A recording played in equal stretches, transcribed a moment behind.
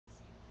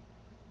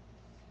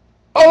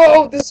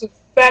Hello, this is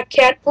Fat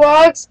Cat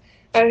Vlogs.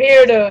 I'm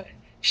here to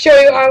show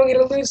you how I'm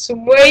going to lose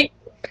some weight.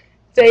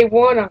 Day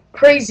 1 on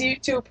Crazy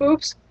YouTube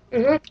Poops.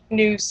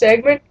 New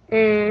segment.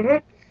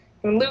 And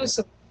lose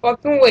some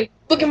fucking weight.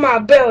 Look at my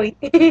belly.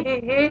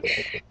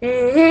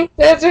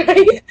 That's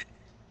right.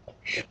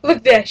 Look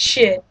at that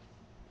shit.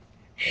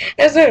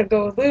 That's gonna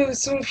go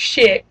lose some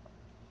shit.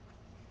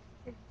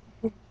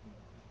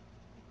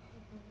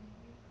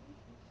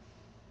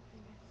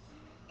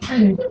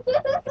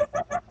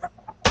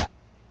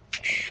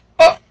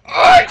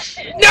 Oh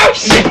shit. No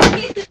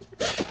shit.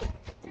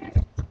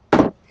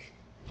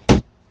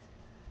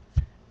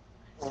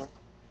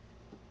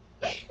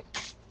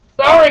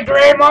 Sorry,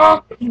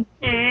 Grandma.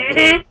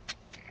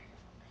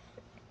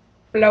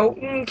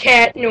 Floating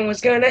cat, no one's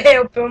gonna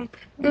help him.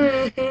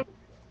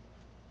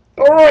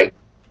 Alright,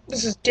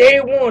 this is day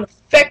 1 of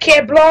Fat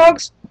Cat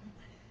Vlogs,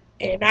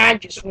 and I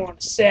just want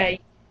to say,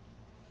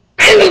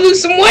 I'm gonna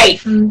lose some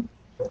weight!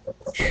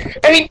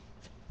 I mean,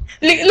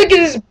 look at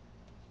this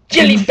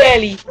jelly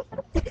belly.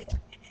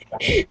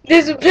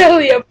 This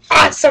belly of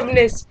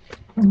awesomeness.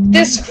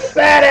 This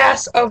fat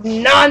ass of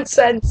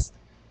nonsense.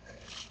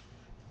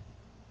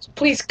 So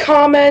please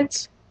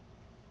comment,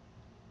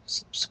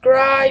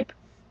 subscribe,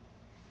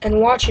 and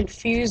watch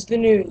Infuse the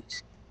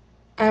News.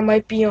 I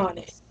might be on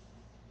it.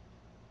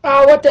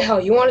 Oh, what the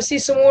hell? You want to see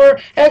some more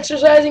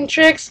exercising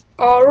tricks?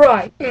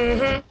 Alright.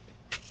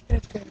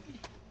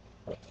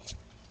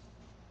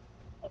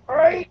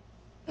 Alright.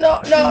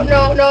 No.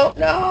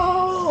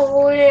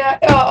 Yeah.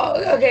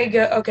 Oh, okay,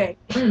 good. Okay.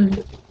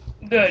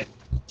 Good.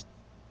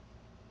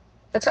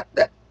 That's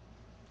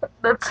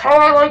how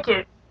I like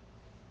it.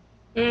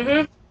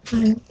 No.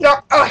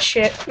 Oh,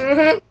 shit.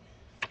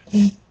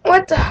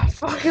 What the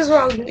fuck is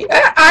wrong with me?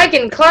 I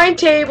can climb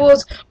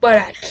tables, but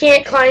I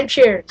can't climb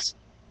chairs.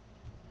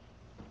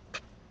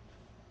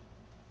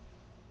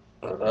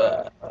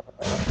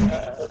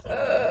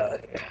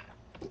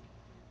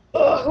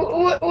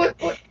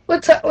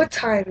 What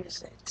time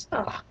is it?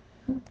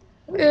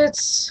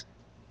 It's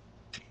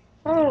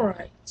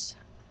alright.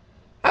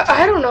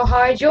 I don't know how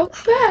I jump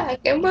back.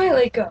 Am I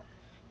like a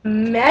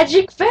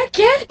magic fat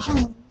cat?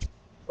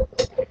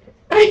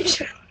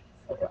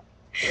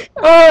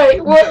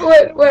 Alright, what?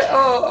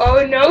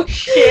 Oh, no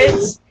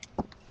shit.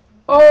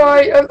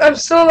 Alright, I'm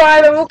still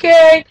alive. I'm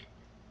okay.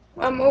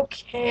 I'm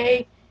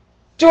okay.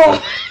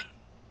 Don't.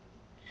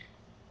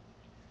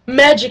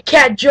 Magic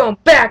cat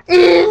jump back.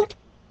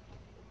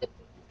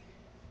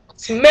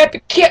 Some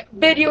epic cat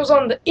videos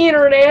on the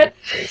internet.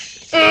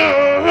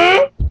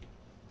 I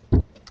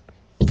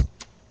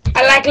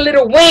like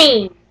Little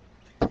Wayne.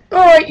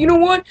 Alright, you know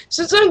what?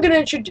 Since I'm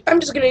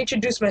just gonna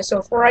introduce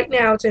myself right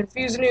now to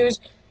Infuse the News,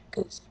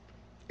 because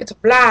it's a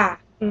blah.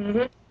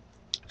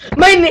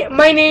 My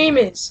name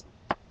is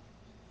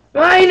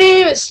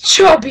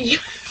Chubby.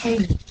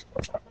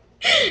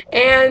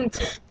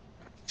 And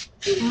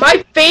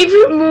my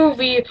favorite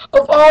movie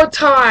of all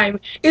time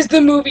is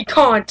the movie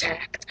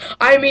Contact.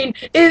 I mean,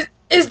 is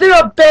there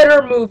a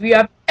better movie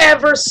I've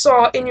ever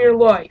saw in your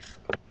life?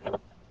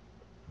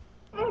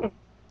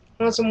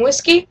 Want some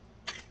whiskey?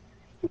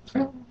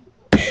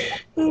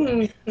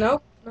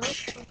 No?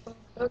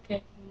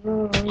 Okay.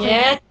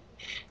 Yeah?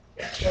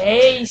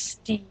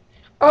 Tasty.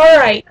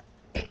 Alright.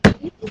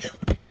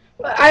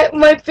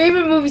 My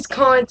favorite movie's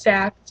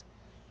Contact.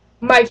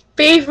 My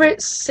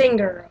favorite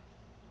singer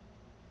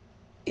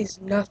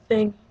is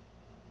nothing.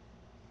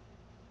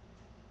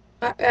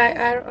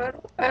 I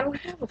don't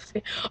have a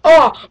favorite.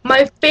 Oh,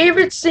 my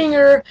favorite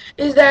singer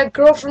is that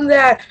girl from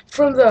the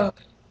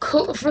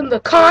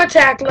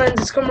contact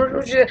lenses commercial,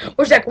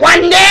 which is like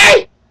one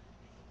day.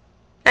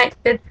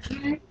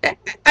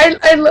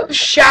 I love.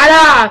 Shut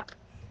up.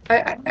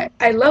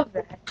 I love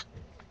that.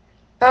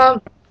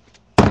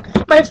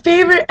 My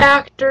favorite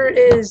actor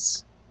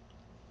is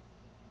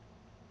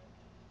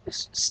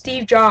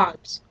Steve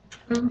Jobs.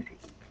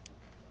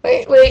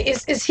 Wait,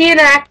 is he an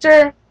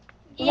actor?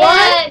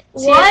 What?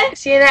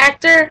 Is he an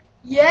actor?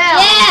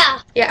 Yeah.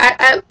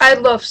 Yeah, I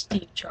love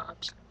Steve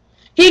Jobs.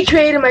 He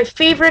created my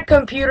favorite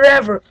computer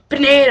ever,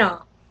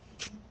 Banana.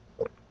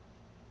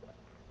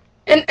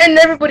 And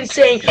everybody's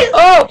saying,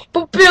 oh,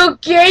 but Bill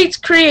Gates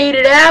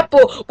created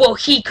Apple. Well,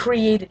 he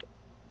created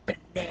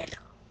Banana.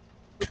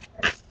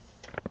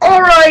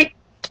 Alright.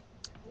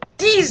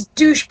 These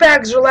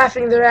douchebags are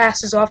laughing their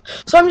asses off,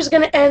 so I'm just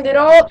gonna end it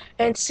all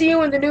and see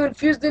you in the new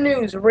Infuse the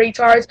News,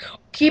 retards.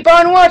 Keep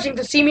on watching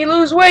to see me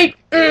lose weight.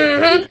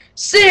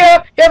 See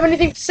ya. You have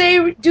anything to say,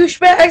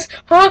 douchebags?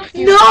 Huh?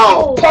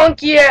 No. You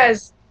punky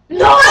ass.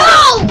 No!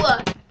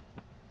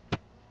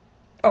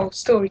 Oh,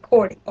 still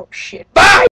recording. Oh shit. Bye.